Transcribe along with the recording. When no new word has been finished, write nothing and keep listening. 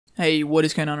Hey, what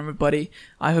is going on, everybody?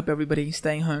 I hope everybody is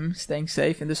staying home, staying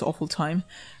safe in this awful time.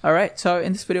 Alright, so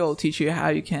in this video I'll teach you how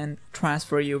you can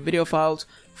transfer your video files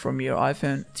from your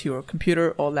iPhone to your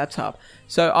computer or laptop.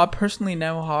 So I personally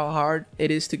know how hard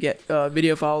it is to get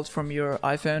video files from your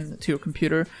iPhone to your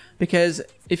computer, because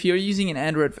if you're using an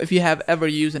Android, if you have ever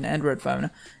used an Android phone,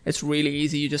 it's really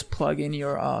easy. You just plug in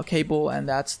your cable and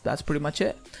that's pretty much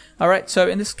it. Alright, so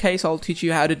in this case I'll teach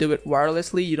you how to do it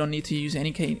wirelessly. You don't need to use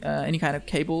any kind of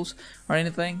cables or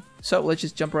anything. So let's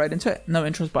just jump right into it. No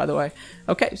intros, by the way.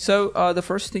 Okay, so the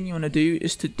first thing you want to do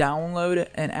is to download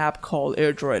an app called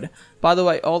AirDroid. By the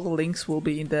way, all the links will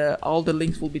be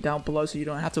down below, so you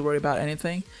don't have to worry about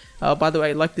anything. By the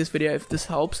way, like this video if this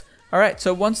helps. Alright,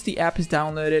 so once the app is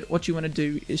downloaded, what you want to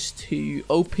do is to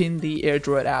open the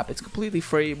AirDroid app. It's completely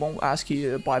free. It won't ask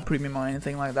you to buy premium or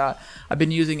anything like that. I've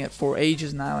been using it for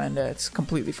ages now, and it's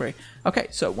completely free. Okay,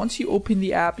 so once you open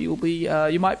the app, you'll be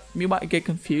you might get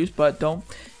confused, but don't.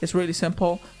 It's really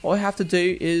simple. All you have to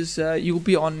do is you'll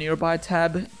be on Nearby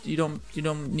tab. You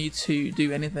don't need to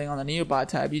do anything on the Nearby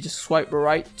tab. You just swipe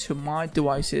right to My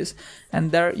Devices,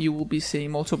 and there you will be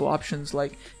seeing multiple options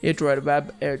like AirDroid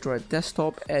Web, AirDroid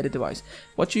Desktop, Edit Device.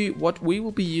 What we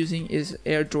will be using is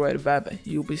AirDroid Web.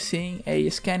 You'll be seeing a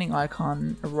scanning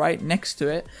icon right next to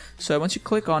it. So once you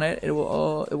click on it, it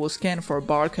will scan for a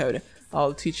barcode.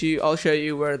 I'll show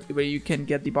you where you can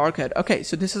get the barcode. Okay,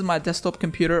 so this is my desktop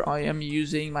computer. I am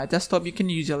using my desktop. You can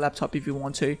use your laptop if you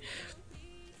want to.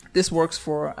 This works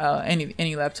for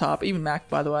any laptop, even Mac,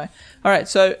 by the way. Alright,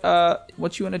 so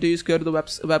what you want to do is go to the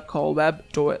web called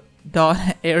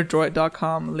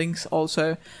web.airdroid.com. Links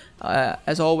also,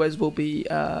 as always, will be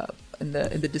in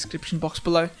the description box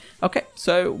below. Okay,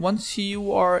 so once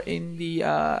you are in the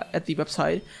at the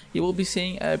website, you will be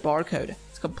seeing a barcode.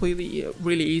 Completely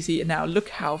really easy. Now look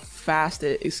how fast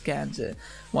it scans it.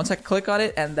 Once I click on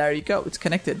it, and there you go, it's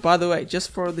connected. By the way, just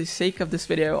for the sake of this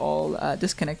video, I'll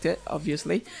disconnect it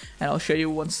obviously, and I'll show you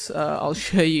I'll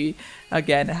show you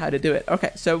again how to do it.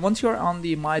 Okay, so once you're on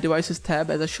the My Devices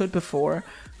tab, as I showed before,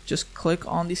 just click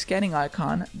on the scanning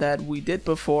icon that we did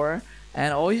before,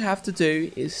 and all you have to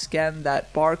do is scan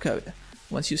that barcode.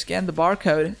 Once you scan the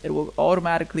barcode, it will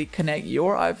automatically connect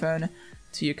your iPhone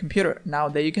to your computer. Now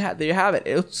there you have it.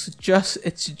 It's just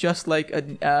like a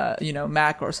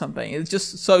Mac or something. It's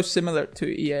just so similar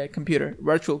to a computer,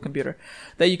 virtual computer.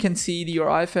 There you can see your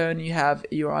iPhone. You have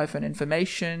your iPhone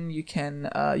information. You can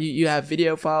you have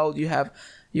video files. You have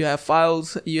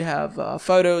files. You have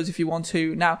photos if you want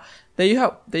to. Now there you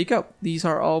go. These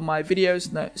are all my videos.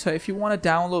 So if you want to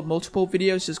download multiple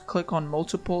videos, just click on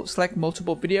select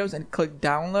multiple videos and click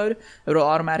download. It will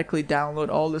automatically download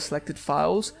all the selected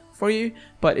files for you.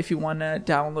 But if you want to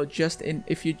download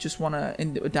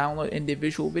download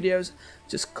individual videos,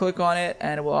 just click on it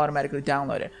and it will automatically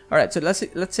download it. Alright, so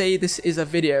let's say this is a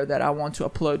video that I want to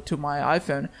upload to my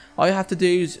iPhone. All you have to do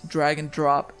is drag and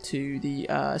drop to the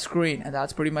screen, and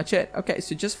that's pretty much it. Okay,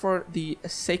 so just for the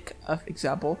sake of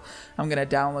example, I'm gonna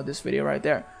download this video right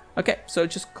there. Okay, so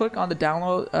just click on the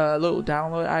little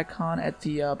download icon at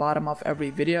the bottom of every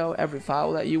video, every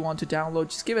file that you want to download.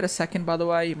 Just give it a second, by the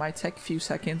way. It might take a few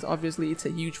seconds. Obviously, it's a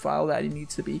huge file that it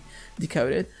needs to be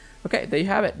decoded. Okay, there you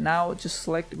have it. Now just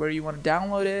select where you want to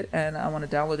download it, and I want to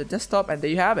download the desktop, and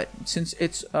there you have it. Since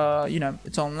it's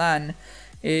it's on LAN,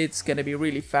 it's gonna be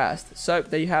really fast. So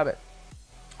there you have it.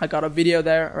 I got a video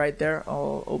there, right there.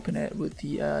 I'll open it with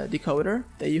the decoder.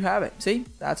 There you have it. See,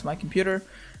 that's my computer.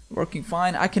 Working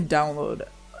fine. I can download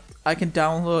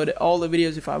all the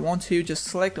videos if I want to. Just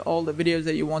select all the videos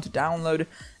that you want to download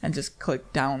and just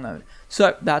click download.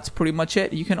 So that's pretty much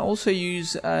it. You can also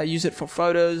use it for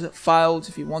photos, files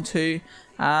if you want to,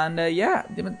 and yeah,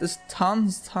 there's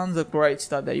tons of great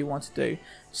stuff that you want to do.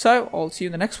 So I'll see you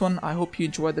in the next one. I hope you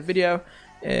enjoyed the video.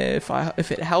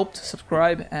 If it helped,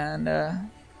 subscribe,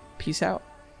 and peace out.